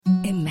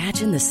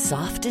Imagine the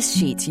softest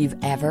sheets you've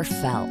ever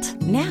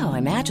felt. Now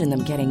imagine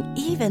them getting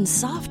even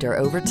softer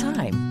over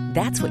time.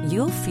 That's what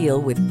you'll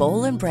feel with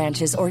Boll &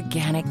 Branch's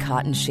organic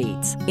cotton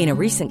sheets. In a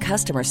recent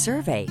customer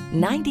survey,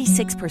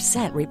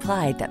 96%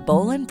 replied that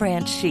Boll &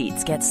 Branch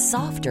sheets get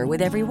softer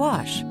with every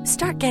wash.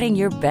 Start getting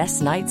your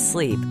best night's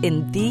sleep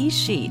in these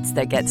sheets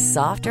that get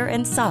softer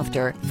and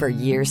softer for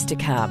years to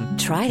come.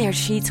 Try their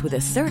sheets with a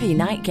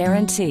 30-night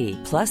guarantee.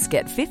 Plus,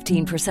 get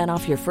 15%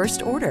 off your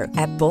first order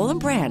at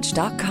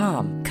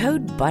bollandbranch.com.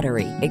 Code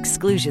BUTTERY.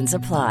 Exclusions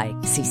apply.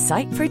 See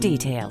site for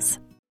details.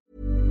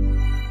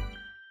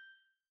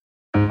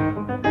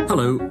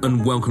 Hello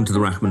and welcome to the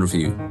Rachman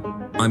Review.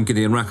 I'm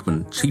Gideon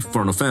Rachman, Chief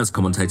Foreign Affairs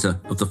Commentator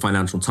of the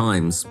Financial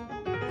Times.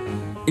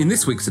 In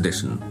this week's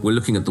edition, we're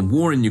looking at the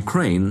war in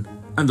Ukraine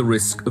and the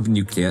risk of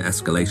nuclear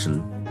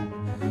escalation.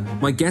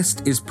 My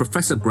guest is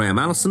Professor Graham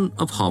Allison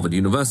of Harvard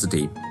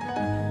University.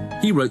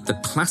 He wrote the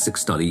classic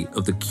study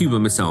of the Cuba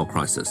Missile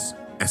Crisis,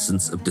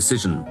 Essence of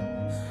Decision.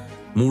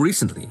 More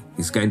recently,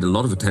 he's gained a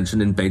lot of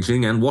attention in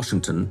Beijing and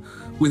Washington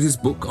with his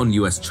book on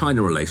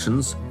US-China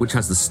relations, which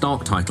has the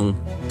stark title,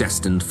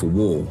 Destined for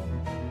War.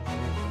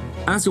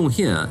 As you'll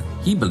hear,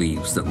 he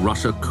believes that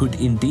Russia could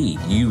indeed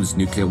use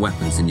nuclear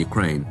weapons in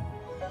Ukraine.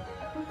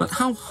 But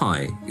how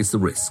high is the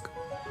risk?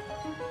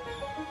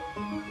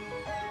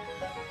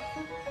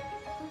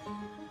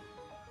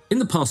 In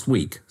the past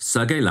week,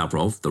 Sergei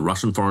Lavrov, the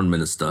Russian foreign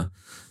minister,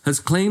 has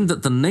claimed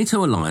that the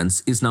NATO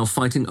alliance is now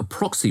fighting a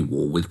proxy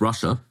war with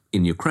Russia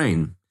in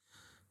Ukraine.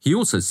 He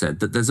also said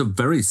that there's a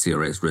very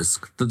serious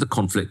risk that the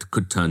conflict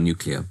could turn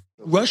nuclear.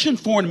 Russian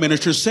Foreign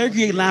Minister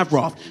Sergei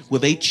Lavrov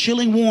with a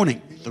chilling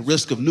warning. The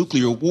risk of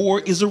nuclear war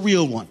is a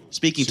real one.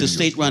 Speaking to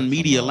state-run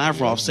media,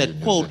 Lavrov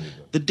said, quote,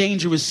 "The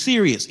danger is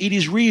serious. It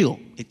is real.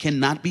 It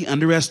cannot be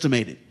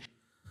underestimated."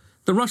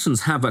 The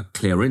Russians have a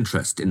clear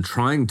interest in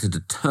trying to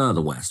deter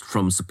the West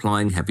from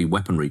supplying heavy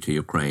weaponry to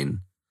Ukraine.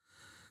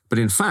 But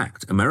in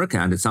fact, America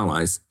and its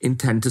allies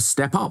intend to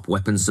step up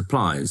weapons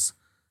supplies,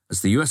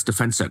 as the US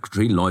Defense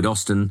Secretary Lloyd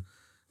Austin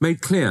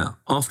made clear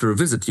after a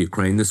visit to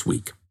Ukraine this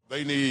week.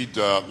 They need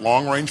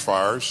long-range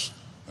fires.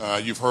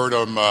 You've heard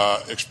them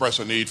express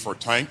a need for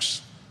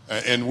tanks.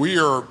 And we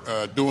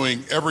are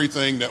doing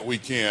everything that we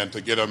can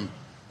to get them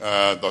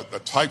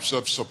the types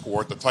of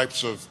support, the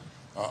types of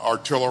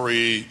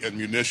artillery and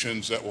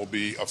munitions that will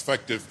be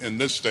effective in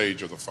this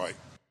stage of the fight.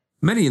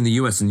 Many in the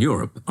US and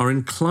Europe are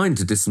inclined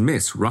to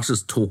dismiss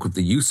Russia's talk of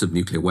the use of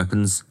nuclear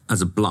weapons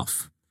as a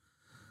bluff.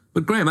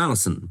 But Graham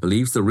Allison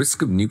believes the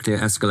risk of nuclear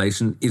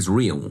escalation is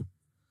real.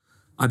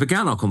 I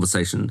began our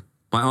conversation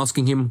by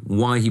asking him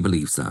why he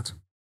believes that.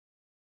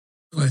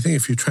 Well, I think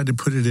if you try to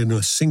put it in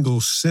a single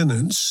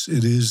sentence,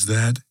 it is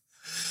that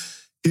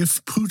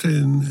if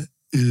Putin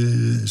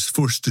is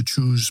forced to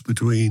choose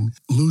between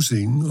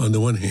losing, on the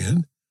one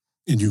hand,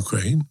 in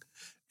Ukraine,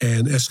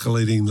 and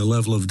escalating the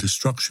level of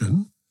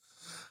destruction,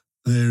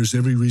 there's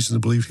every reason to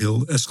believe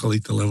he'll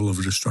escalate the level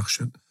of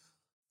destruction.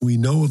 We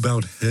know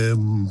about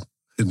him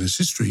in his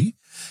history.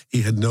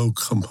 He had no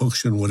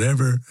compunction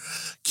whatever,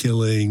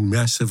 killing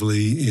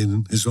massively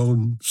in his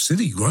own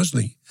city,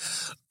 Grozny,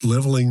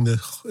 leveling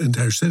the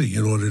entire city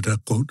in order to,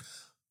 quote,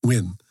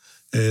 win.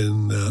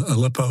 In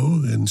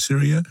Aleppo in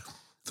Syria,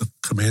 the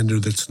commander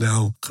that's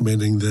now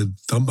commanding the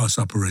Donbass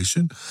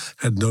operation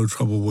had no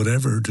trouble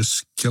whatever,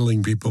 just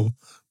killing people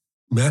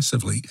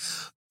massively.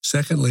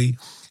 Secondly,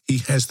 he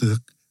has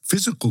the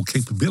physical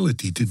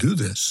capability to do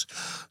this.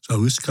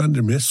 So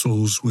Iskander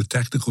missiles with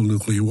tactical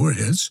nuclear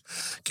warheads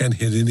can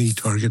hit any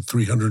target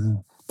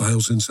 300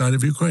 miles inside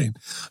of Ukraine.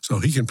 So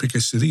he can pick a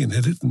city and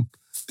hit it, and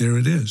there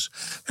it is.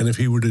 And if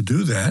he were to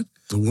do that,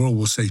 the world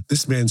will say,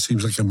 this man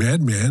seems like a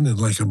madman and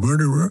like a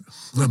murderer,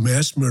 a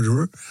mass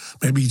murderer,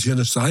 maybe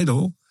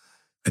genocidal.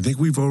 I think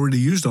we've already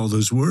used all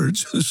those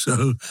words.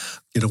 So,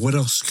 what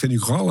else can you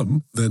call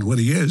him than what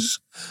he is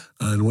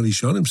and what he's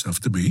shown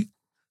himself to be?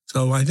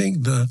 So I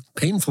think the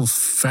painful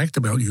fact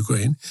about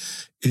Ukraine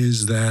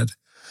is that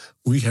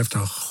we have to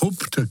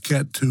hope to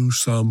get to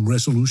some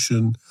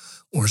resolution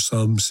or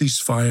some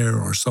ceasefire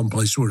or some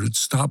place where it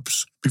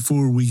stops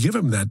before we give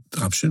him that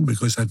option,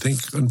 because I think,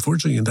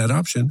 unfortunately, in that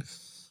option,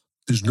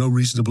 there's no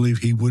reason to believe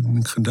he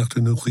wouldn't conduct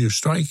a nuclear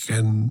strike.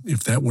 And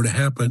if that were to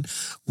happen,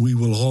 we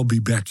will all be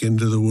back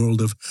into the world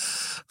of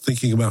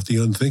thinking about the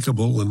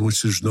unthinkable, in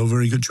which there's no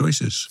very good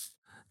choices.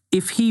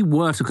 If he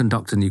were to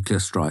conduct a nuclear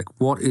strike,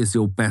 what is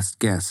your best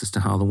guess as to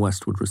how the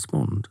West would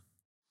respond?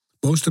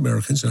 Most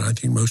Americans, and I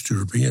think most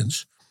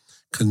Europeans,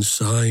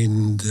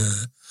 consigned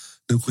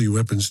nuclear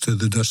weapons to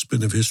the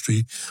dustbin of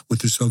history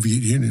with the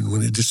Soviet Union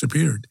when it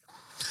disappeared.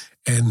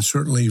 And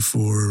certainly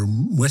for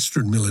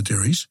Western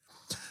militaries,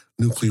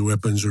 nuclear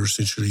weapons are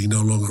essentially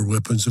no longer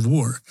weapons of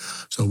war.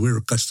 So we're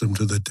accustomed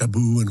to the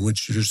taboo in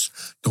which you just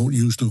don't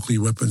use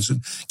nuclear weapons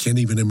and can't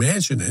even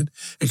imagine it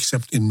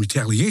except in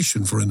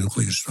retaliation for a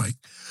nuclear strike.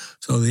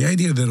 So the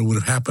idea that it would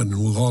have happened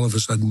will all of a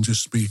sudden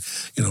just be,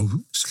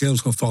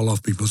 scales will fall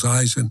off people's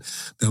eyes and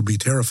they'll be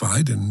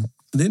terrified. And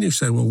then you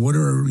say, well, what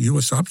are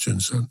U.S.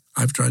 options? And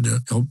I've tried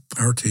to help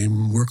our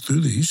team work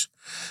through these.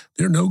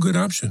 There are no good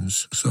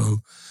options.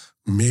 So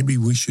maybe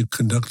we should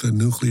conduct a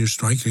nuclear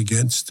strike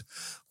against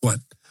what?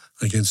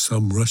 Against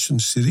some Russian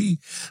city?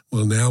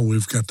 Well, now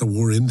we've got the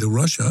war into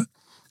Russia,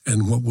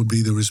 and what would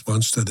be the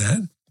response to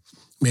that?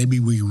 Maybe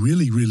we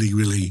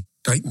really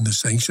tighten the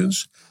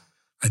sanctions.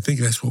 I think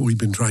that's what we've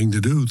been trying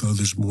to do, though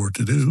there's more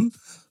to do.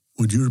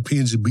 Would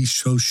Europeans be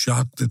so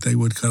shocked that they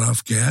would cut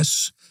off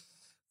gas?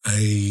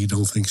 I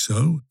don't think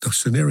so. The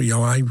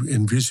scenario I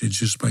envisage,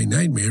 just my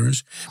nightmare,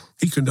 is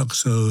he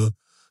conducts a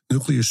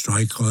nuclear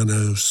strike on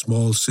a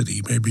small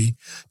city, maybe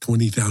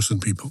 20,000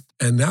 people.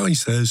 And now he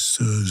says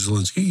to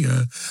Zelensky,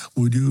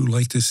 would you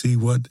like to see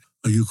what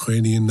a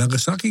Ukrainian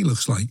Nagasaki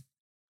looks like?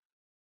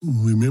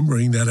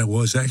 Remembering that it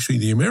was actually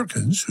the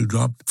Americans who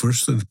dropped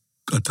first an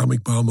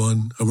atomic bomb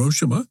on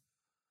Hiroshima,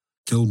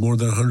 killed more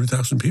than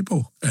 100,000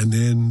 people, and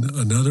then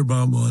another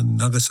bomb on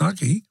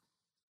Nagasaki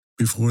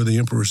before the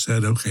emperor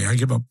said, okay, I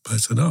give up,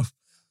 that's enough.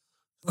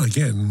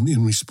 Again,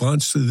 in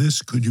response to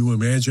this, could you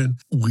imagine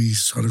we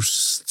sort of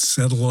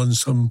settle on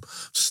some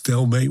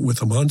stalemate with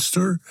the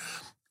monster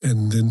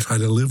and then try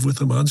to live with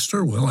the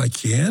monster? Well, I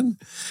can,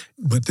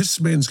 but this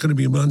man's going to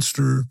be a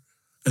monster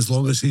as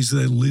long as he's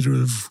the leader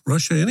of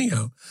Russia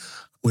anyhow.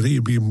 Would he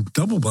be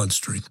double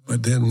monstery?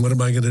 But then what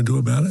am I going to do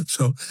about it?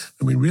 So,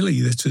 I mean,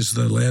 really, this is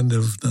the land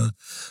of the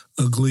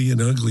ugly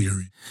and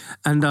uglier.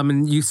 And, I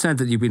mean, you said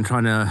that you've been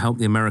trying to help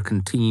the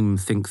American team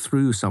think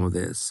through some of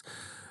this.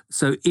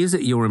 So is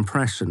it your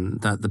impression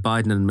that the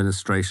Biden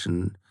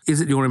administration,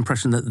 is it your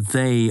impression that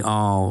they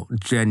are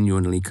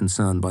genuinely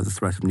concerned by the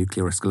threat of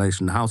nuclear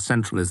escalation? How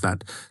central is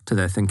that to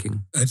their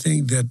thinking? I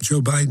think that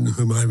Joe Biden,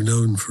 whom I've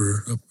known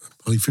for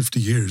probably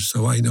 50 years,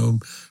 so I know him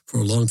for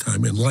a long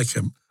time and like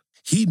him,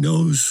 he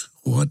knows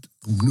what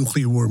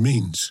nuclear war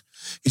means.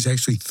 He's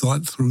actually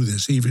thought through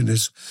this, even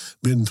has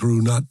been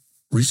through, not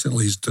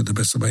recently, to the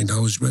best of my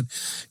knowledge, but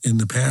in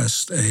the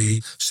past,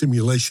 a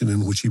simulation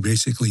in which he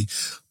basically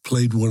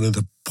played one of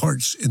the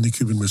parts in the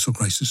Cuban Missile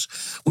Crisis,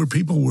 where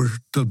people were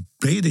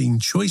debating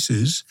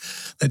choices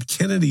that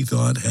Kennedy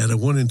thought had a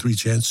 1 in 3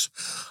 chance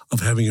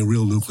of having a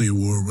real nuclear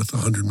war with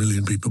 100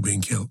 million people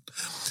being killed.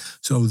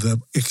 So the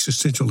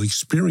existential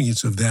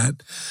experience of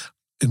that,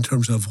 in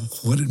terms of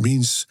what it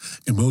means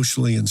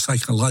emotionally and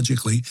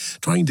psychologically,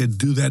 trying to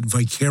do that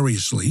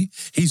vicariously,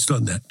 he's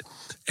done that.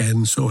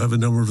 And so have a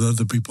number of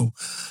other people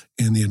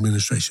in the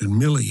administration.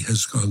 Milley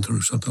has gone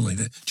through something like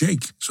that.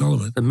 Jake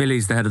Sullivan.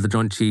 Milley's the head of the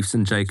Joint Chiefs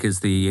and Jake is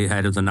the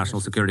head of the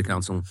National Security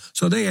Council.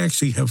 So they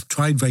actually have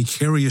tried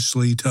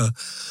vicariously to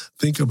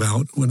think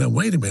about, well, now,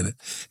 wait a minute.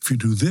 If you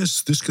do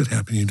this, this could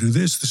happen. You do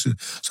this, this.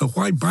 So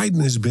why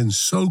Biden has been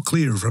so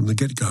clear from the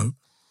get-go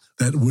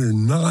that we're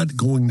not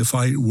going to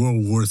fight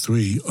World War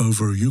III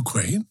over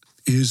Ukraine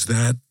is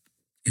that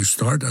you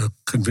start a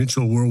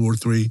conventional World War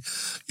III,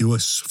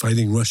 U.S.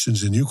 fighting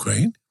Russians in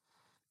Ukraine,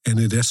 and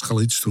it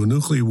escalates to a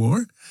nuclear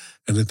war.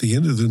 And at the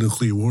end of the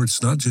nuclear war,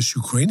 it's not just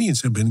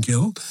Ukrainians have been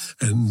killed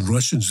and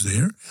Russians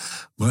there,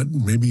 but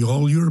maybe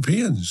all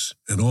Europeans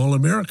and all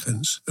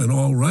Americans and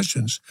all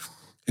Russians.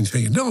 And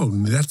saying, no,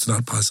 that's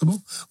not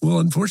possible. Well,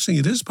 unfortunately,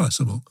 it is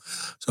possible.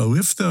 So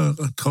if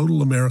the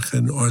total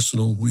American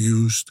arsenal we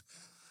used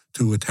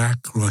to attack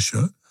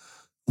Russia,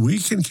 we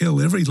can kill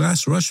every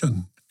last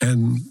Russian.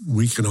 And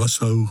we can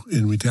also,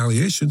 in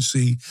retaliation,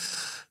 see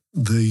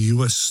the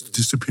U.S.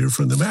 disappear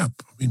from the map.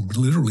 I mean,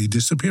 literally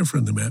disappear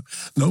from the map.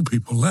 No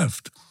people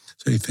left.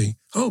 So you think,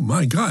 oh,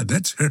 my God,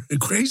 that's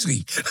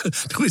crazy.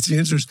 Which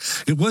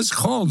answers, it was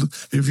called,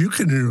 if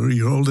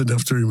you're old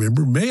enough to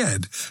remember,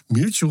 MAD,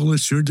 Mutual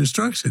Assured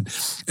Destruction.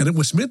 And it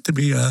was meant to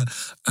be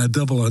a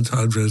double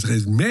entendre.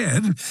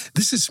 MAD,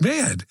 this is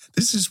mad.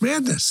 This is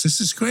madness.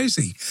 This is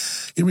crazy.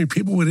 I mean,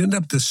 people would end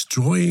up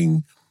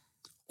destroying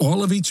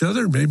all of each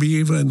other, maybe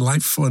even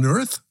life on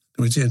Earth.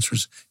 Which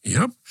answers,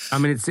 yep. I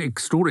mean, it's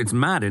extraordinary. It's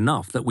mad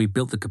enough that we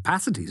built the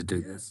capacity to do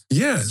this.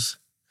 Yes.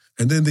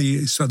 And then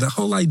so the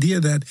whole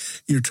idea that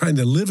you're trying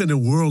to live in a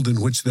world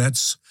in which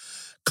that's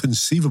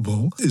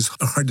conceivable is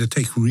hard to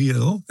take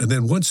real. And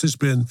then once it's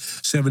been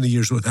 70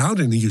 years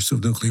without any use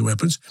of nuclear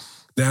weapons,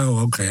 now,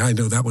 okay, I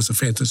know that was a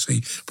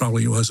fantasy.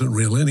 Probably it wasn't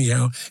real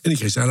anyhow. In any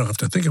case, I don't have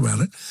to think about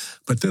it.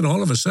 But then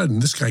all of a sudden,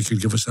 this guy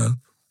could give us a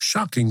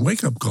shocking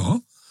wake-up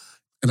call.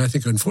 And I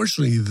think,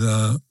 unfortunately,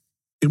 the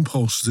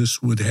impulse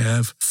this would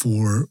have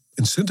for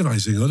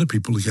incentivizing other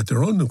people to get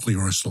their own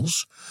nuclear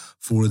arsenals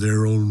for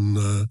their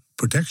own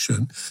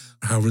protection,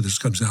 however this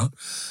comes out,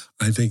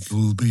 I think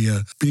will be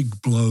a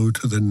big blow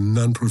to the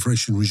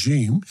non-proliferation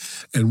regime,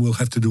 and we'll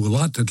have to do a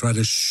lot to try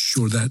to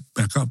shore that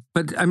back up.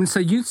 But, I mean, so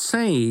you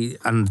say,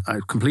 and I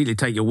completely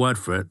take your word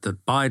for it,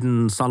 that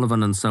Biden,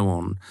 Sullivan, and so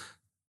on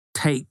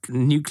take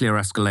nuclear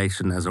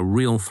escalation as a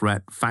real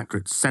threat, factor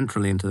it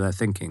centrally into their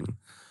thinking.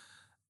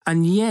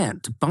 And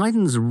yet,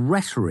 Biden's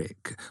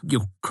rhetoric,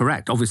 you're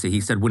correct, obviously he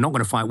said we're not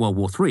going to fight World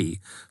War III,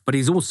 but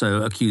he's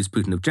also accused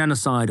Putin of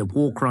genocide, of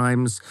war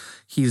crimes.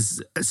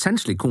 He's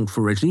essentially called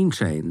for regime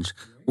change,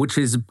 which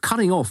is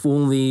cutting off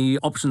all the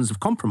options of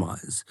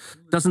compromise.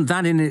 Doesn't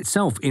that in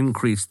itself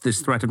increase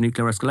this threat of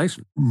nuclear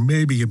escalation?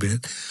 Maybe a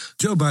bit.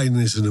 Joe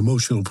Biden is an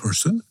emotional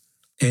person,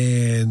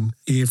 And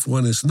if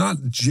one is not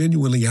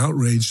genuinely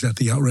outraged at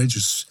the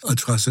outrageous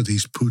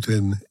atrocities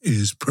Putin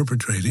is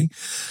perpetrating,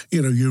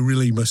 you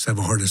really must have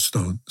a heart of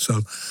stone.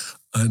 So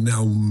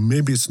now,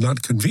 maybe it's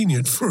not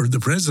convenient for the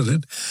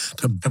president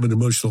to have an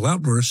emotional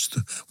outburst,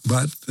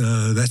 but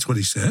that's what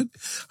he said.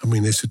 I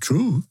mean, is it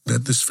true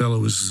that this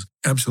fellow is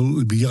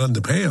absolutely beyond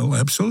the pale?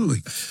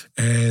 Absolutely.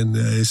 And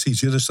is he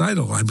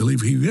genocidal? I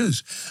believe he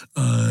is.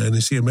 And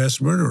is he a mass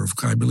murderer?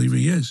 I believe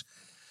he is.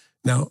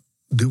 Now,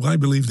 do I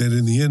believe that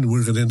in the end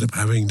we're going to end up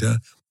having to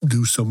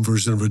do some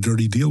version of a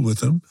dirty deal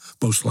with him?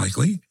 Most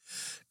likely.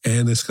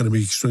 And it's going to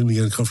be extremely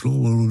uncomfortable.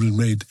 We'll be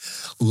made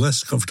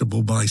less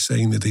comfortable by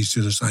saying that he's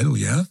genocidal,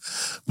 yeah.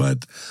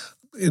 But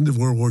in the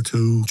World War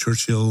II,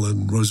 Churchill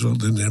and Roosevelt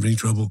didn't have any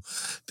trouble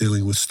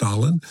dealing with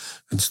Stalin.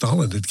 And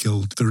Stalin had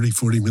killed 30,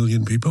 40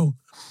 million people.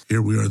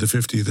 Here we are, the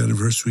 50th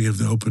anniversary of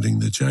the opening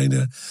to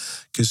China.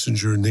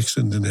 Kissinger and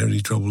Nixon didn't have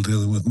any trouble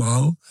dealing with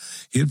Mao.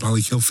 He had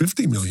probably killed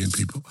 50 million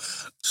people.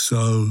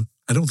 So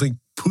I don't think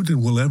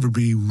Putin will ever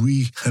be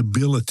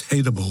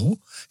rehabilitatable.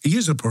 He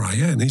is a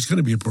pariah, and he's going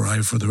to be a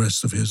pariah for the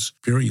rest of his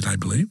period, I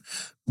believe.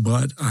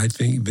 But I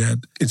think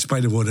that in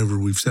spite of whatever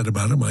we've said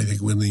about him, I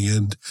think in the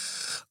end,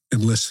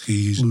 unless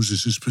he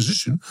loses his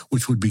position,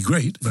 which would be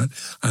great, but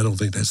I don't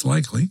think that's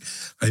likely,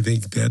 I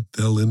think that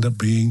there'll end up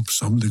being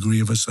some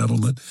degree of a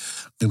settlement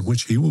in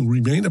which he will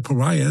remain a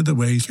pariah the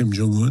way Kim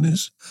Jong-un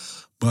is.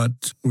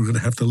 But we're going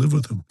to have to live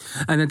with him.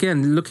 And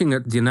again, looking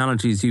at the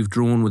analogies you've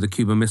drawn with the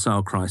Cuban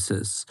Missile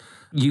Crisis,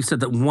 you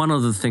said that one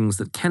of the things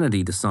that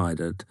Kennedy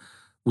decided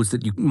was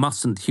that you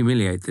mustn't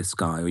humiliate this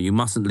guy or you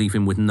mustn't leave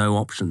him with no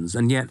options.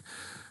 And yet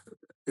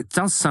it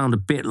does sound a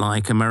bit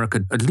like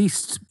America, at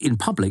least in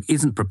public,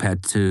 isn't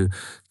prepared to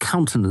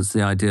countenance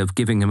the idea of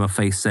giving him a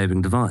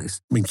face-saving device.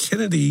 I mean,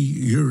 Kennedy,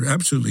 you're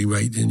absolutely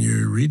right in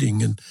your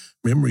reading and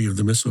memory of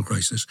the missile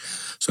crisis.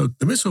 So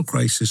the missile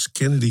crisis,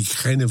 Kennedy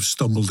kind of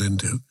stumbled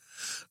into.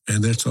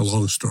 And that's a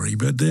long story.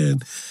 But then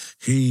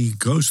he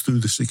goes through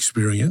this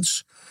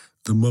experience,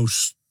 the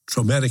most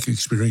traumatic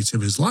experience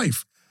of his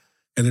life.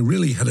 And it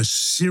really had a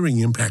searing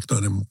impact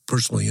on him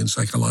personally and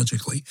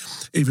psychologically.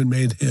 Even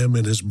made him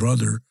and his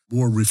brother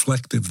more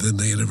reflective than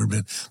they had ever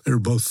been. They were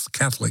both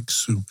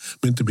Catholics who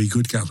meant to be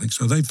good Catholics.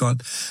 So they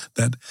thought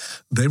that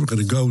they were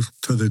going to go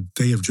to the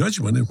day of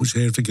judgment in which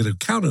they have to get a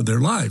count of their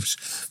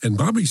lives. And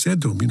Bobby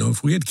said to him,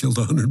 if we had killed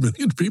 100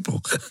 million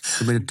people. It would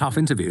have been a tough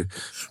interview.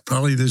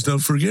 Probably there's no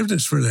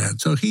forgiveness for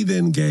that. So he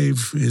then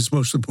gave his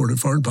most important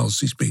foreign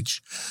policy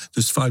speech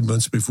just 5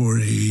 months before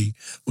he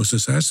was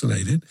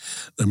assassinated.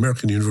 The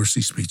American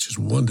University speech is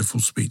a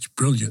wonderful speech,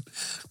 brilliant.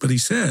 But he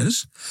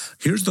says,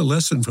 here's the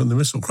lesson from the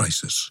missile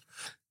crisis.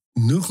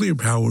 Nuclear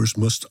powers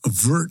must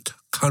avert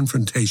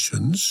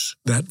confrontations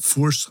that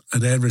force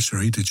an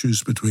adversary to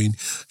choose between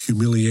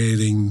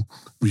humiliating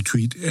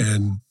retreat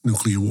and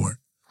nuclear war.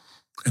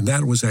 And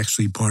that was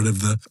actually part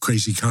of the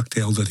crazy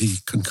cocktail that he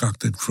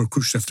concocted for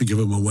Khrushchev to give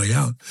him a way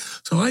out.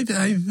 So I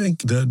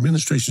think the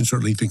administration is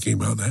certainly thinking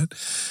about that.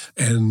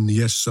 And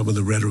yes, some of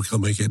the rhetoric will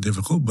make it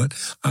difficult, but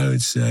I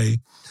would say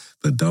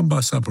the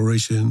Donbass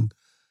operation,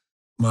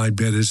 my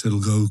bet is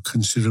it'll go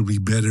considerably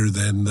better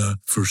than the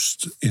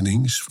first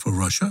innings for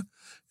Russia.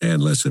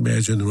 And let's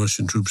imagine the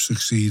Russian troops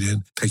succeed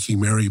in taking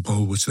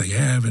Mariupol, which they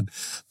have, and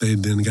they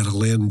then got a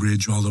land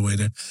bridge all the way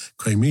to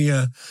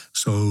Crimea.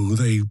 So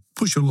they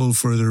push a little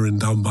further in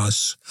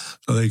Donbass.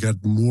 So they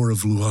got more of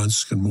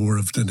Luhansk and more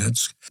of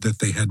Donetsk that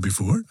they had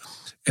before.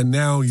 And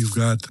now you've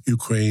got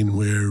Ukraine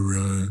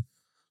where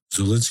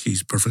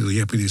Zelensky's perfectly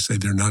happy to say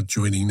they're not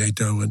joining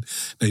NATO, and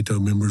NATO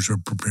members are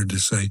prepared to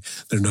say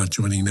they're not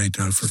joining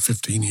NATO for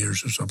 15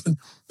 years or something.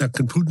 Now,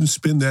 can Putin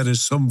spin that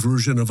as some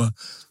version of a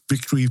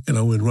victory,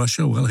 in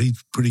Russia? Well,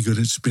 he's pretty good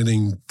at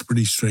spinning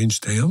pretty strange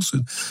tales.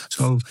 And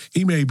so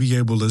he may be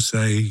able to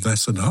say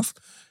that's enough.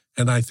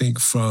 And I think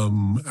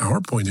from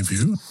our point of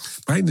view,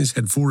 Biden has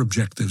had 4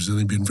 objectives, and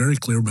they've been very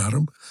clear about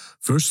them.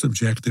 First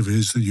objective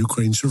is that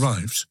Ukraine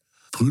survives.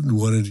 Putin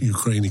wanted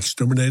Ukraine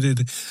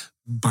exterminated.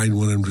 Biden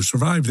wanted them to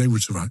survive. They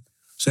would survive.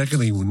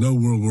 Secondly, no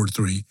World War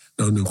III,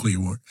 no nuclear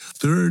war.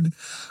 Third,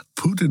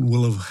 Putin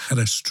will have had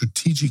a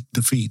strategic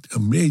defeat, a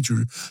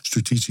major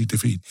strategic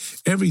defeat.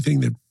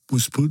 Everything that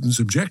was Putin's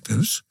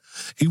objectives,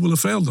 he will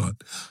have failed on.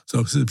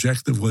 So his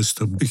objective was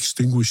to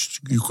extinguish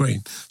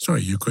Ukraine.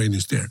 Sorry, Ukraine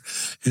is there.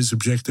 His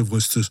objective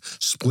was to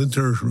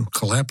splinter or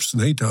collapse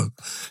NATO.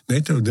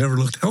 NATO never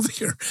looked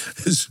healthier.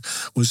 His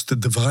was to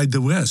divide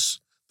the West.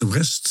 The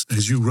West,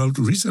 as you wrote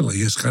recently,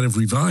 is kind of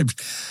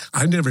revived.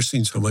 I've never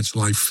seen so much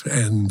life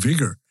and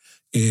vigor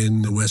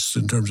in the West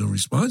in terms of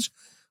response.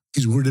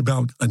 He's worried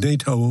about a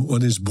NATO on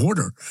his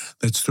border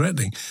that's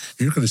threatening.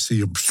 You're going to see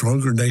a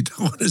stronger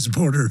NATO on his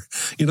border,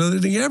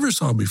 than he ever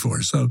saw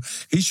before. So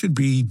he should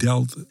be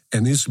dealt,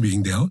 and is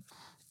being dealt,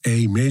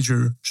 a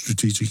major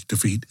strategic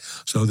defeat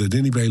so that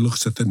anybody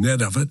looks at the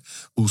net of it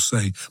will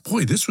say,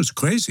 boy, this was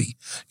crazy.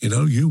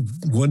 You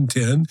won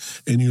 10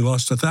 and you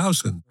lost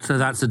 1,000. So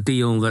that's a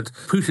deal that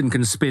Putin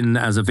can spin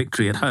as a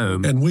victory at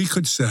home. And we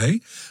could say,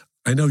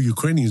 I know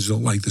Ukrainians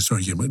don't like this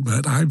argument,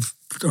 but I've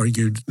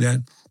argued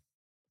that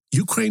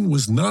Ukraine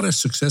was not a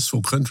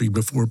successful country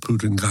before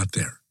Putin got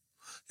there.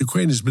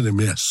 Ukraine has been a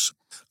mess.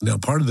 Now,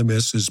 part of the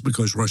mess is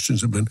because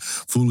Russians have been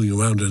fooling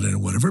around in it or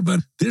whatever, but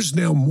there's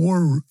now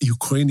more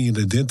Ukrainian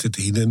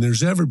identity than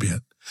there's ever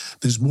been.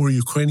 There's more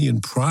Ukrainian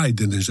pride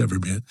than there's ever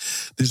been.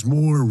 There's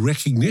more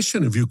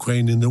recognition of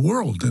Ukraine in the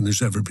world than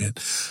there's ever been.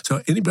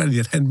 So anybody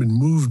that hadn't been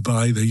moved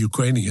by the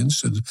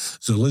Ukrainians and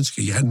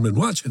Zelensky hadn't been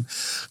watching.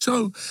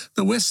 So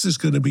the West is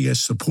going to be as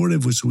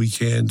supportive as we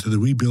can to the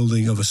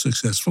rebuilding of a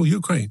successful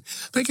Ukraine.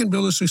 They can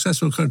build a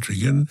successful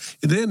country. And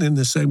then in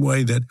the same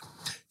way that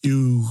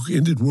you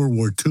ended World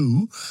War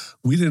II,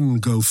 we didn't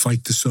go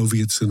fight the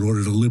Soviets in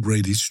order to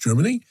liberate East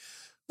Germany.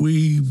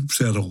 We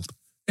settled.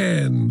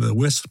 And the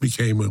West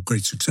became a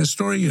great success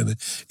story, and the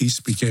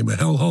East became a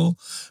hellhole.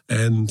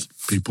 And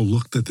people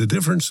looked at the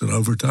difference, and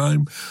over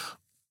time,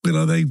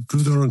 they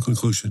drew their own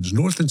conclusions.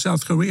 North and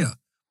South Korea.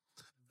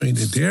 I mean,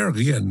 there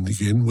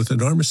again, with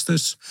an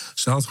armistice,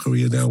 South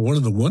Korea now one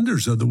of the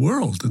wonders of the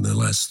world in the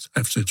last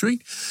half century.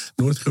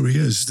 North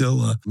Korea is still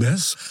a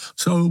mess.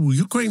 So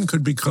Ukraine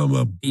could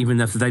become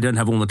even if they don't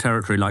have all the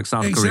territory like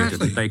South Exactly.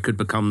 Korea, they could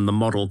become the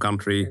model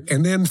country.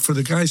 And then for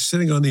the guys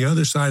sitting on the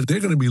other side,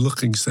 they're going to be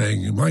looking,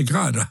 saying, my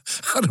God,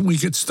 how did we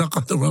get stuck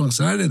on the wrong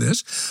side of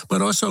this?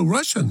 But also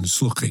Russians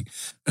looking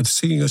and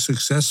seeing a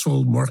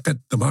successful market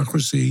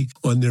democracy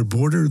on their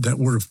border that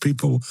were of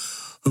people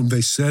whom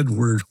they said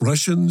were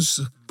Russians,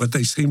 but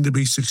they seem to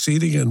be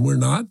succeeding and we're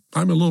not.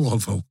 I'm a little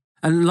hopeful.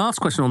 And last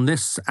question on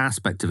this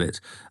aspect of it.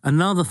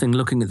 Another thing,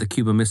 looking at the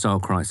Cuban Missile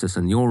Crisis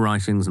and your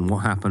writings and what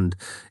happened,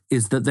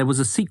 is that there was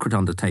a secret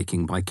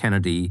undertaking by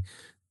Kennedy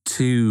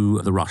to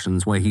the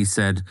Russians where he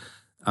said,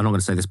 I'm not going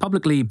to say this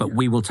publicly, but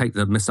we will take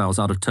the missiles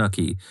out of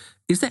Turkey.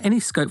 Is there any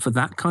scope for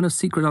that kind of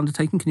secret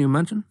undertaking? Can you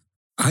imagine?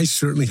 I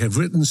certainly have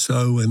written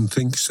so and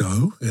think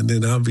so. And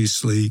then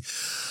obviously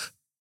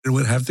it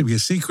would have to be a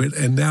secret.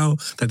 And now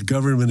that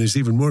government is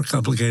even more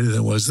complicated than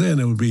it was then,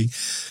 it would be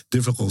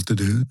difficult to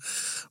do.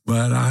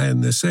 But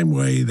in the same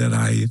way that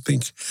I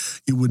think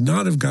you would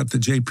not have got the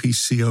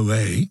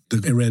JCPOA,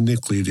 the Iran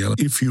nuclear deal,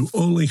 if you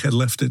only had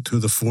left it to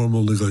the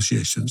formal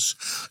negotiations.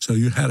 So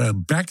you had a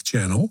back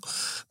channel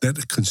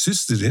that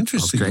consisted,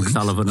 interestingly, of Jake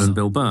Sullivan and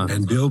Bill Burns.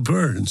 And Bill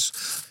Burns.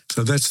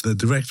 So that's the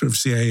director of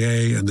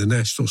CIA and the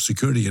National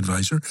Security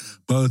Advisor,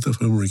 both of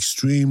whom are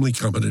extremely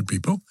competent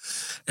people,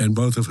 and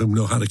both of whom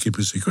know how to keep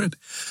a secret.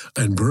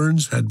 And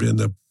Burns had been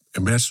the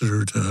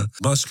ambassador to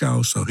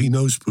Moscow, so he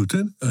knows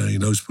Putin. He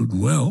knows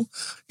Putin well.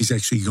 He's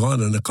actually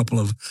gone on a couple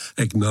of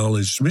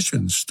acknowledged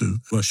missions to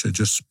Russia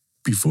just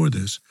before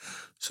this.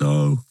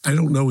 So I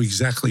don't know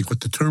exactly what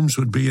the terms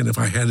would be, and if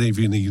I had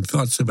any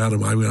thoughts about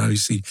them, I would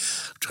obviously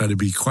try to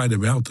be quiet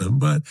about them.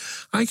 But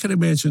I could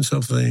imagine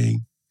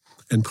something.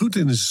 And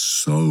Putin is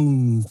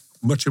so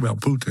much about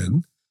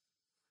Putin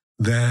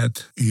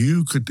that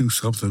you could do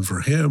something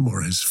for him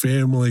or his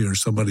family or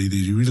somebody that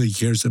he really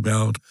cares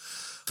about.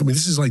 I mean,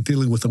 this is like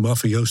dealing with a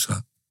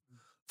mafiosa.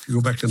 If you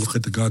go back and look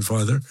at The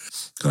Godfather,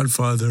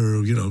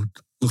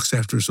 looks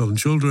after his own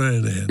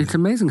children. And it's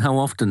amazing how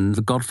often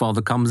The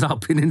Godfather comes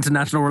up in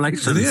international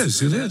relations.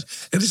 It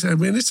is.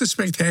 It's a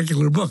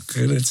spectacular book,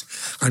 and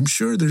I'm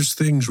sure there's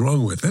things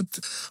wrong with it,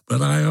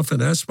 but I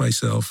often ask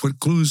myself,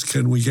 what clues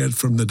can we get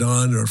from the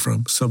Don or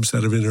from some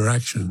set of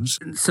interactions?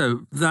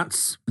 So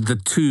that's the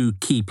two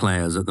key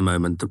players at the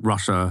moment,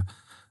 Russia,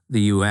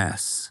 the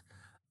US,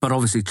 but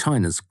obviously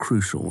China's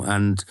crucial.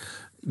 And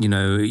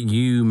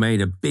you made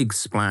a big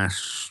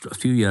splash a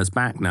few years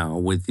back now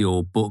with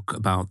your book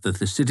about the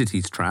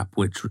Thucydides trap,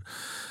 which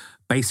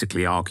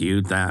basically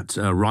argued that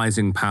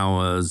rising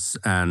powers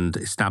and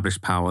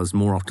established powers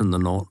more often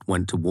than not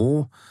went to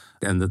war,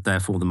 and that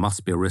therefore there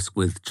must be a risk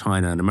with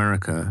China and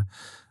America.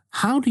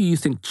 How do you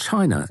think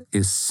China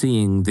is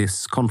seeing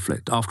this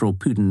conflict? After all,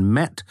 Putin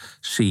met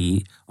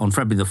Xi on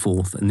February the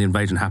 4th, and the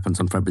invasion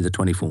happens on February the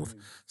 24th.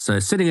 So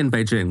sitting in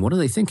Beijing, what are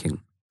they thinking?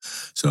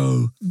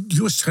 So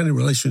U.S.-China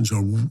relations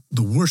are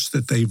the worst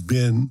that they've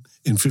been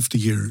in 50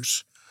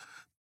 years.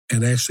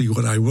 And actually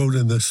what I wrote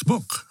in this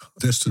book,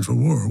 Destined for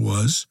War,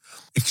 was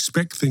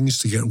expect things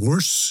to get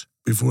worse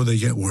before they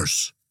get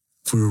worse.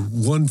 For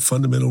one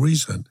fundamental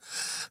reason,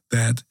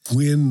 that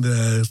when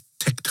the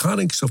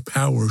tectonics of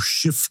power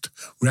shift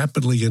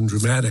rapidly and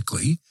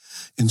dramatically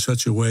in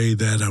such a way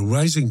that a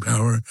rising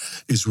power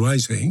is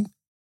rising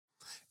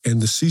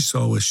and the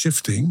seesaw is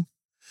shifting,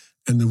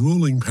 and the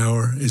ruling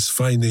power is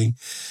finding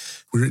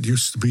where it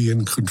used to be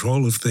in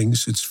control of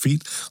things, its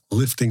feet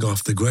lifting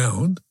off the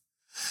ground.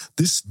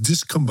 This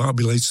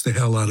discombobulates the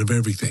hell out of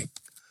everything.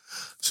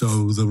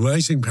 So the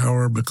rising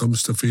power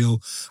becomes to feel,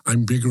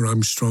 I'm bigger,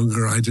 I'm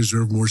stronger, I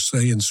deserve more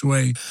say and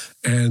sway.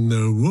 And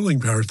the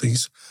ruling power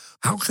thinks,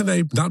 how can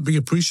they not be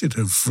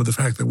appreciative for the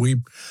fact that we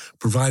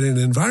provide an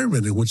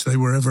environment in which they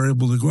were ever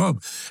able to grow up?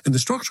 And the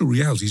structural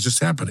reality is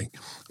just happening.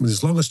 I mean,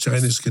 as long as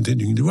China is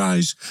continuing to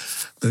rise,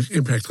 the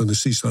impact on the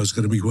seesaw is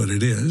going to be what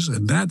it is.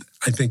 And that,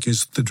 I think,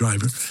 is the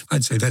driver.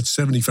 I'd say that's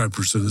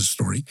 75% of the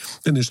story.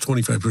 And there's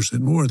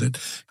 25% more that,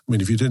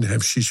 if you didn't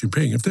have Xi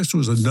Jinping, if this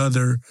was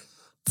another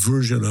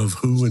version of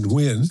who and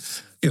when,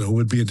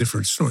 would be a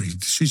different story.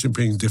 Xi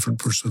Jinping, different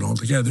person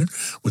altogether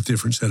with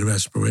different set of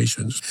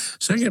aspirations.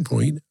 Second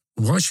point,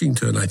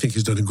 Washington, I think,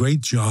 has done a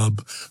great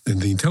job, in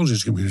the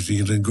intelligence community,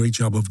 has done a great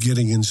job of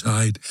getting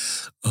inside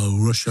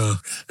Russia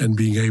and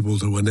being able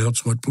to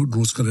announce what Putin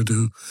was going to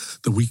do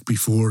the week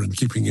before and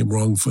keeping him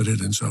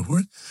wrong-footed and so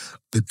forth.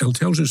 The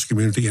intelligence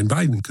community, and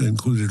Biden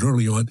included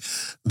early on,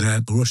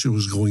 that Russia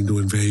was going to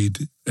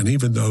invade. And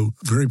even though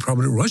very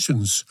prominent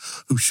Russians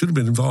who should have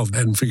been involved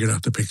hadn't figured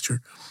out the picture.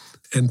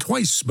 And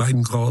twice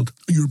Biden called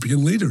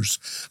European leaders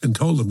and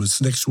told them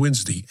it's next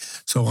Wednesday.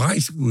 So I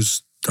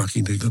was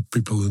talking to the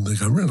people in the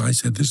government, and I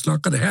said, this is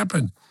not going to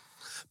happen.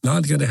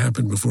 Not going to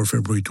happen before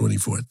February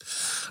 24th.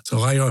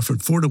 So I offered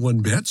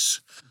 4-to-1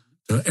 bets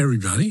to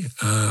everybody.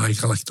 I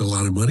collected a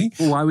lot of money.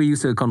 Well, why were you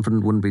so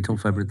confident it wouldn't be till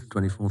February the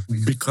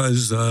 24th?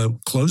 Because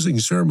closing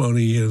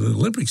ceremony of the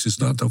Olympics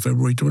is not till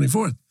February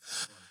 24th.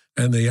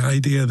 And the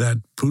idea that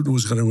Putin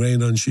was going to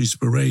rain on Xi's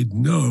parade,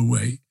 no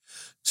way.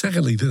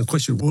 Secondly, the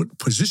question, what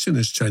position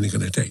is China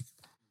going to take?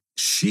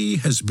 Xi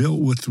has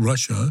built with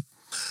Russia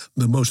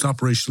the most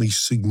operationally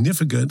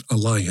significant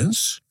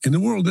alliance in the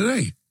world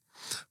today.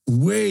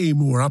 Way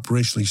more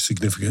operationally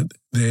significant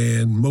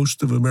than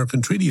most of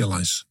American treaty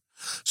allies.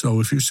 So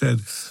if you said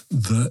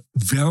the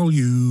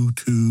value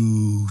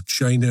to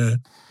China,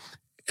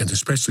 and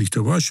especially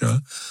to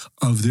Russia,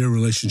 of their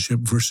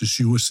relationship versus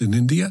U.S. and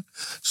India,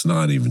 it's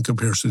not even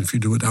comparison if you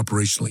do it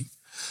operationally.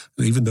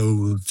 And even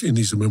though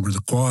India's a member of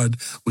the Quad,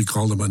 we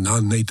call them a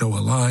non-NATO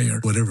ally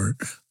or whatever.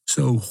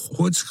 So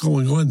what's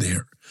going on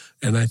there?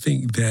 And I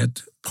think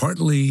that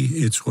partly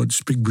it's what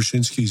Zbigniew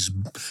Brzezinski's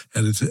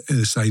had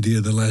this idea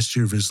the last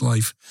year of his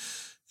life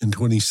in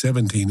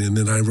 2017, and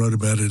then I wrote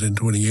about it in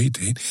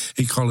 2018.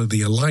 He called it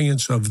the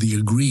alliance of the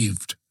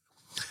aggrieved.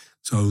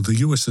 So the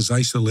U.S. is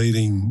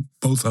isolating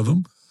both of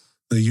them.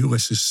 The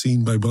U.S. is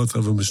seen by both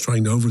of them as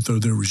trying to overthrow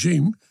their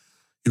regime.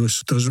 The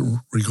U.S. doesn't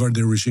regard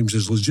their regimes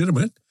as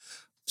legitimate.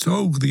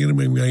 So the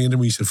enemy, my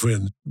enemy is a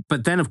friend.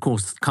 But then, of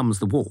course, comes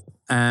the war.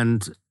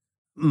 And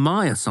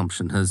my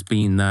assumption has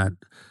been that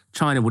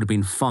China would have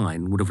been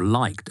fine, would have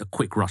liked a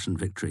quick Russian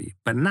victory.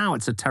 But now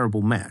it's a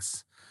terrible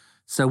mess.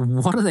 So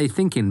what are they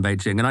thinking,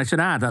 Beijing? And I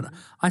should add that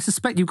I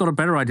suspect you've got a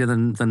better idea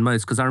than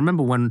most, because I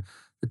remember when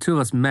the two of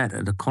us met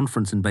at a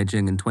conference in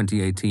Beijing in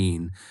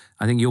 2018,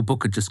 I think your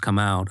book had just come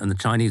out and the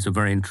Chinese were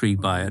very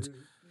intrigued by it.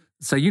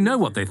 So you know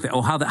what they think,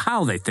 or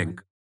how they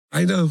think.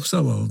 I know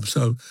some of them.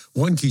 So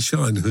Wang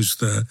Qishan, who's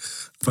the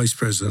vice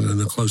president and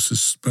the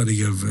closest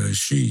buddy of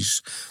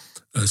Xi's,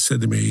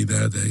 said to me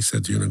that, he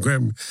said,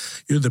 Graham,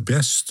 you're the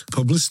best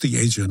publicity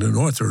agent an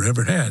author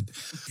ever had.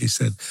 He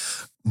said,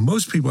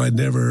 most people I'd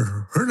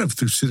never heard of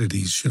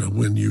Thucydides,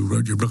 when you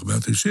wrote your book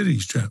about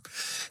Thucydides, chap.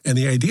 And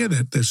the idea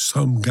that there's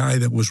some guy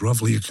that was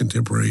roughly a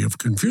contemporary of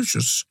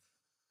Confucius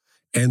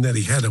and that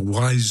he had a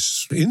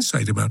wise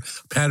insight about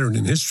pattern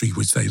in history,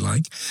 which they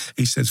like.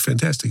 He said, it's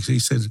fantastic. He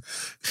said,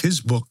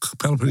 his book,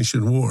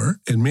 Peloponnesian War,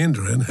 in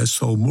Mandarin, has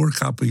sold more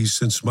copies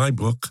since my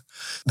book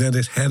than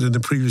it had in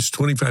the previous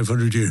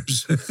 2,500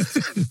 years.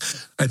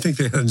 I think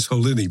they hadn't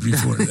sold any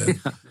before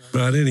then.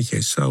 But in any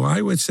case, so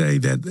I would say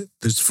that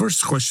this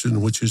first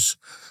question, which is,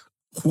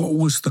 what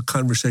was the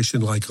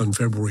conversation like on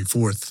February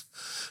 4th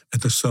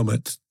at the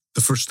summit,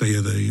 the first day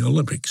of the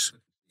Olympics?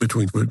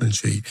 Between Putin and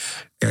Xi.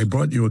 I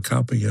brought you a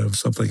copy of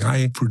something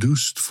I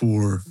produced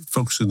for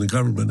folks in the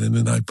government, and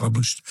then I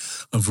published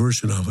a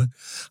version of it.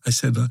 I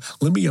said,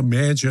 let me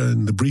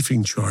imagine the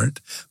briefing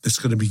chart that's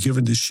going to be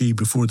given to Xi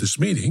before this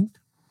meeting.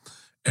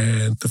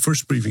 And the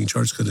first briefing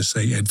chart is going to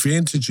say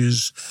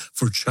advantages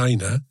for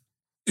China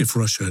if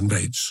Russia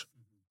invades.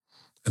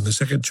 And the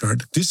second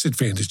chart,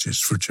 disadvantages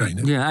for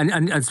China. Yeah,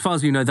 and as far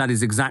as you know, that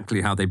is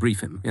exactly how they brief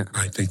him. Yeah.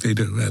 I think they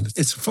do. And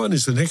it's fun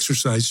as an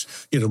exercise,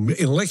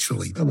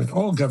 intellectually. I mean,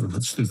 all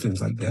governments do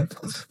things like that.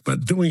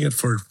 But doing it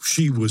for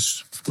Xi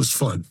was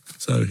fun.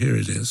 So here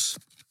it is.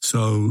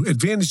 So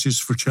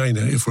advantages for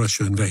China if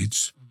Russia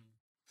invades.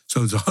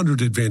 So it's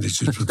 100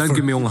 advantages. Don't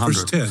give me all 100.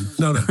 First 10.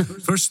 No.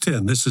 First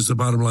 10. This is the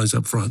bottom lines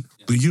up front.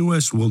 The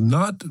U.S. will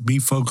not be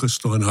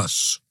focused on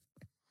us.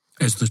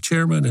 As the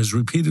chairman has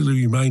repeatedly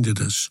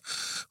reminded us,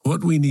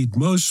 what we need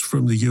most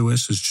from the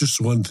U.S. is just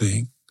one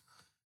thing,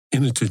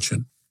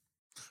 inattention.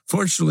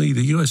 Fortunately,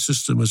 the U.S.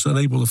 system is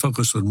unable to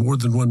focus on more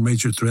than one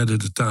major threat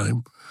at a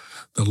time.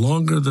 The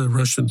longer the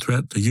Russian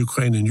threat to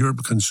Ukraine and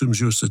Europe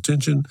consumes U.S.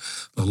 attention,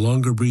 the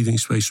longer breathing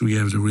space we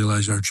have to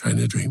realize our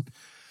China dream.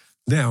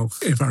 Now,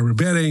 if I were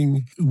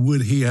betting,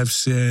 would he have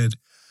said,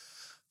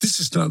 this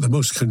is not the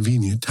most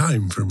convenient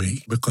time for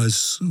me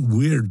because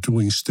we're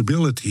doing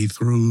stability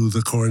through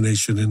the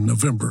coronation in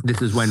November.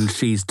 This is when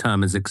Xi's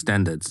term is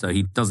extended, so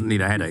he doesn't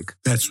need a headache.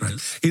 That's right.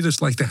 He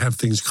just like to have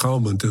things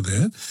calm until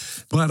then.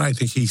 But I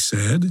think he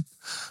said,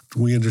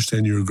 we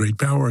understand you're a great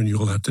power and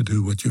you'll have to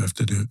do what you have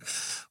to do.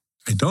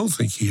 I don't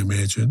think he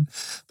imagined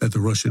that the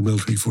Russian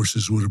military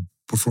forces would have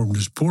performed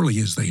as poorly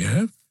as they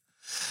have.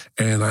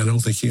 And I don't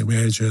think he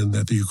imagined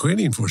that the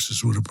Ukrainian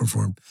forces would have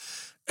performed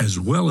as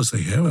well as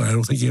they have. And I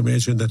don't think he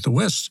imagined that the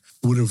West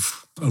would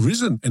have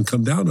arisen and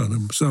come down on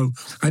him. So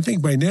I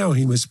think by now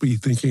he must be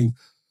thinking,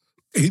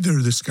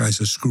 Either this guy's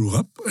a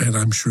screw-up, and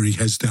I'm sure he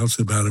has doubts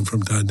about him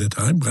from time to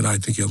time, but I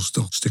think he'll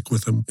still stick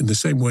with him in the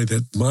same way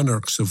that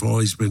monarchs have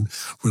always been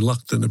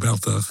reluctant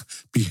about the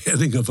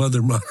beheading of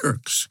other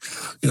monarchs.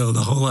 The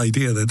whole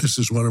idea that this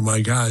is one of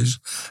my guys,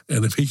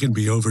 and if he can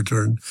be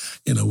overturned,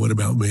 what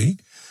about me?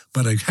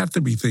 But I have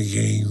to be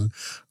thinking,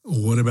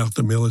 what about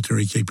the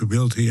military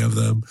capability of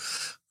them?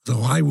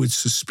 So I would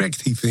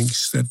suspect he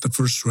thinks that the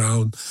first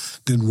round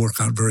didn't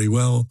work out very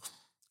well,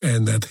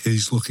 and that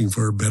he's looking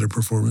for a better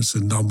performance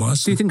in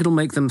Donbass. Do you think it'll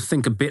make them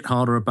think a bit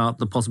harder about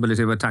the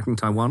possibility of attacking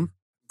Taiwan?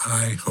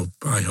 I hope.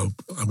 I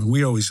mean,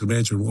 we always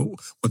imagine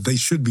what they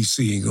should be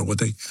seeing or what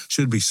they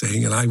should be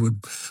saying, and I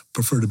would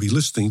prefer to be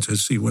listening to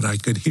see what I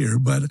could hear.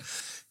 But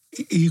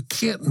you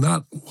can't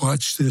not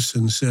watch this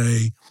and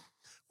say,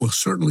 well,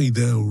 certainly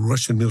the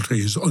Russian military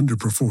is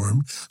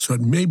underperformed, so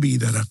it may be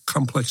that a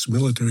complex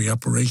military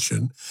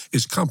operation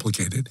is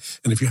complicated.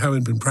 And if you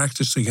haven't been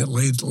practicing it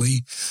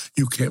lately,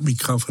 you can't be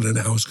confident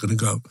how it's going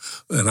to go.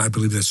 And I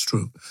believe that's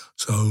true.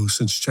 So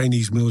since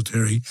Chinese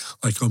military,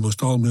 like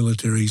almost all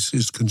militaries,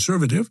 is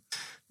conservative,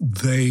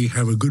 they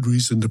have a good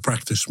reason to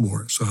practice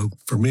more. So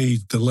for me,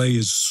 delay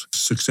is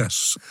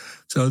success.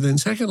 So then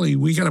secondly,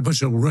 we got a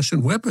bunch of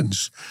Russian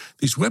weapons.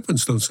 These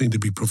weapons don't seem to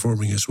be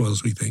performing as well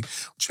as we think.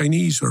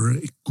 Chinese are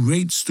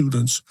great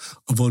students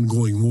of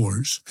ongoing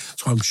wars.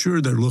 So I'm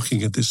sure they're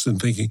looking at this and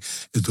thinking,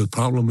 if the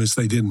problem is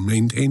they didn't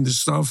maintain the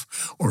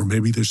stuff, or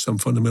maybe there's some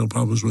fundamental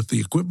problems with the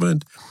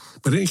equipment.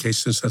 But in any case,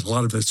 since a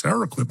lot of it's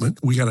our equipment,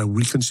 we got to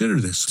reconsider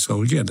this.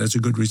 So again, that's a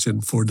good reason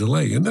for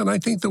delay. And then I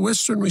think the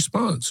Western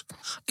response.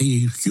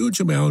 A huge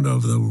amount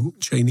of the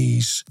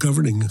Chinese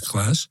governing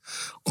class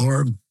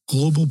are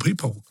global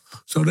people.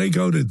 So they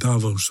go to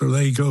Davos, or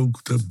they go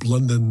to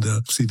London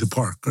to see the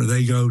park, or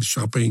they go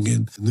shopping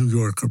in New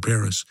York or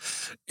Paris,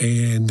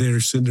 and they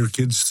send their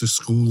kids to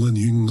school in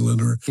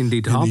England or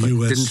indeed in Harvard. the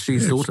U.S. Didn't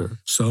she daughter?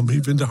 Some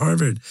even to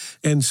Harvard.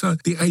 And so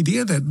the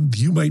idea that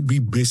you might be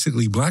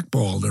basically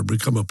blackballed or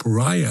become a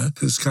pariah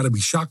has got to be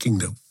shocking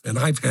them. And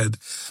I've had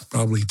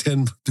probably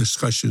 10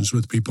 discussions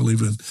with people,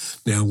 even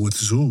now with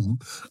Zoom,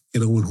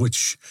 in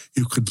which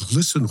you could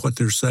listen what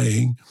they're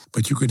saying,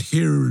 but you could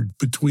hear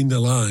between the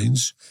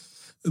lines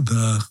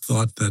the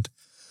thought that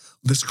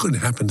this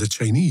couldn't happen to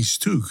Chinese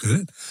too,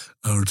 could it?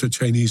 Or to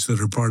Chinese that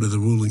are part of the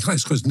ruling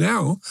class. Because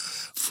now,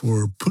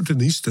 for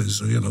Putinistas,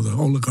 the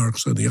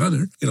oligarchs and the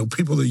other,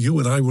 people that you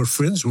and I were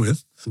friends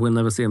with, we'll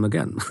never see them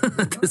again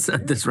at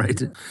this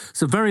rate.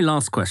 So very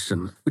last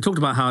question. We talked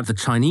about how the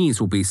Chinese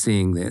will be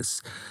seeing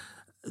this.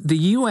 The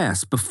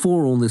US,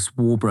 before all this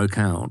war broke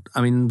out,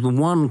 I mean, the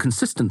one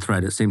consistent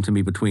thread, it seemed to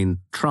me, between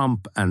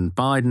Trump and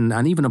Biden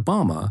and even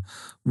Obama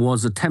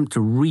was attempt to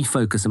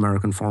refocus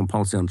American foreign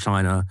policy on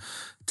China,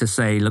 to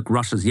say, look,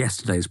 Russia's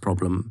yesterday's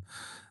problem.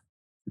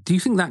 Do you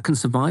think that can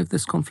survive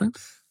this conflict?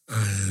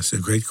 It's a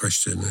great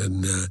question.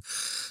 And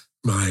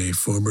my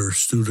former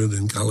student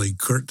and colleague,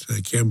 Kurt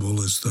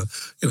Campbell, is the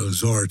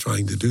czar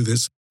trying to do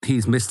this.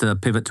 He's Mr.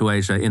 Pivot to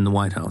Asia in the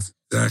White House.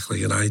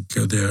 Exactly. And I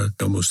go there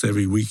almost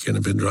every week and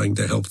have been trying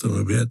to help them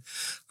a bit.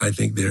 I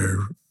think they're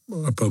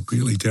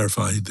appropriately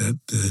terrified that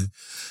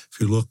if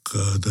you look,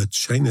 the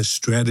China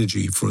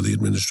strategy for the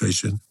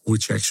administration,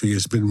 which actually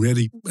has been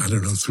ready,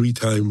 3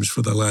 times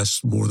for the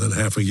last more than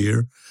half a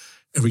year.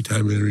 Every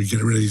time they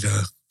get ready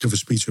to give a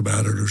speech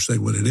about it or say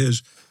what it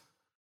is,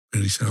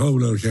 and he said, oh,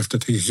 no, you have to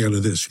take account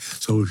of this.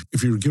 So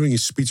if you're giving a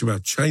speech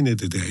about China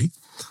today,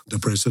 the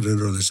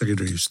president or the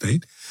secretary of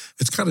state,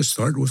 it's got to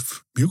start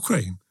with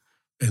Ukraine,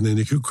 and then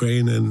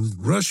Ukraine and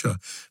Russia,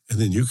 and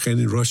then Ukraine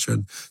and Russia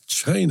and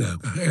China.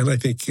 And I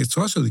think it's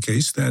also the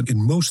case that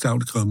in most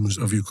outcomes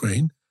of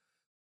Ukraine,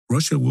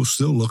 Russia will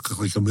still look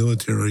like a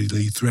militarily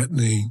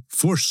threatening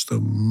force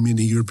to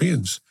many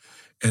Europeans.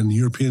 And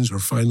Europeans are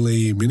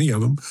finally, many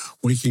of them,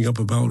 waking up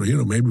about,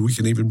 maybe we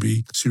can even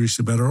be serious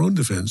about our own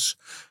defense.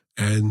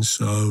 And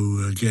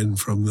so, again,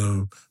 from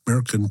the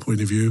American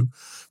point of view,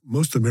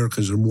 most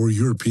Americans are more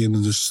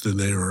Europeanists than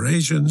they are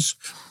Asians.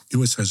 The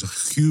U.S. has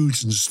a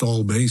huge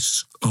installed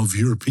base of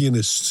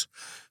Europeanists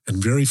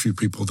and very few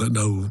people that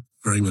know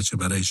very much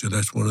about Asia.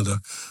 That's one of the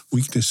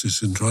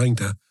weaknesses in trying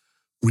to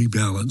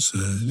rebalance,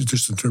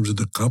 just in terms of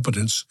the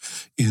competence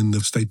in the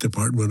State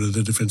Department or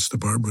the Defense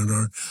Department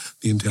or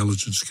the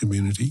intelligence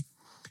community.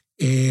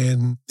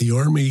 And the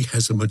Army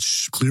has a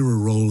much clearer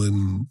role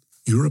in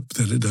Europe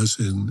than it does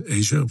in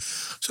Asia.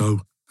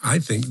 So I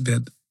think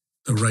that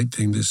the right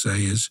thing to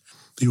say is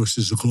the U.S.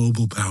 is a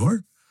global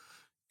power,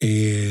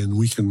 and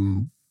we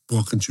can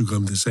walk and chew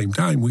gum at the same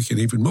time. We can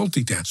even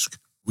multitask.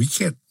 We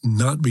can't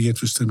not be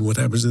interested in what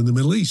happens in the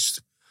Middle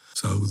East.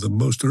 So the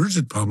most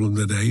urgent problem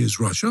today is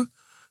Russia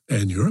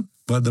and Europe,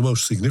 but the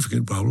most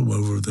significant problem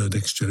over the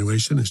next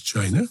generation is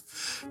China,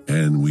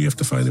 and we have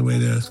to find a way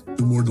to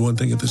do more than one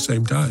thing at the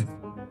same time.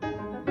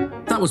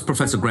 That was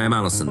Professor Graham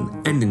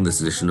Allison, ending this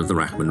edition of the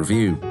Rachman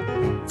Review.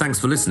 Thanks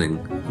for listening,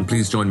 and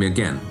please join me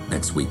again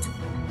next week.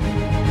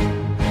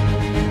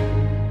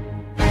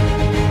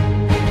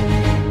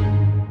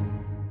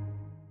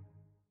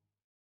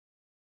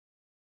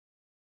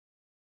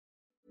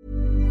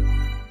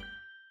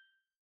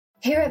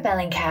 Here at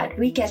Bellingcat,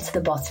 we get to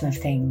the bottom of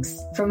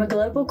things. From a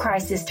global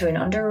crisis to an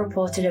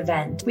underreported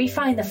event, we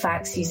find the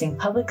facts using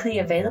publicly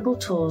available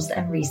tools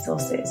and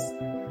resources,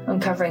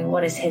 uncovering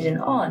what is hidden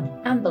on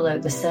and below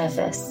the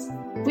surface.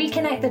 We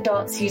connect the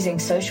dots using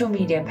social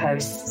media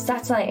posts,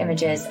 satellite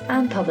images,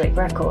 and public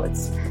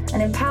records,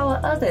 and empower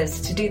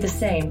others to do the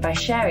same by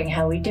sharing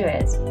how we do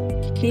it.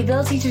 The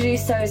ability to do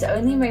so is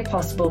only made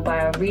possible by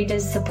our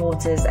readers,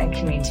 supporters, and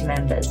community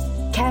members.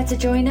 Care to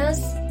join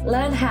us?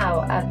 Learn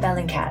how at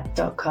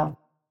bellingcat.com.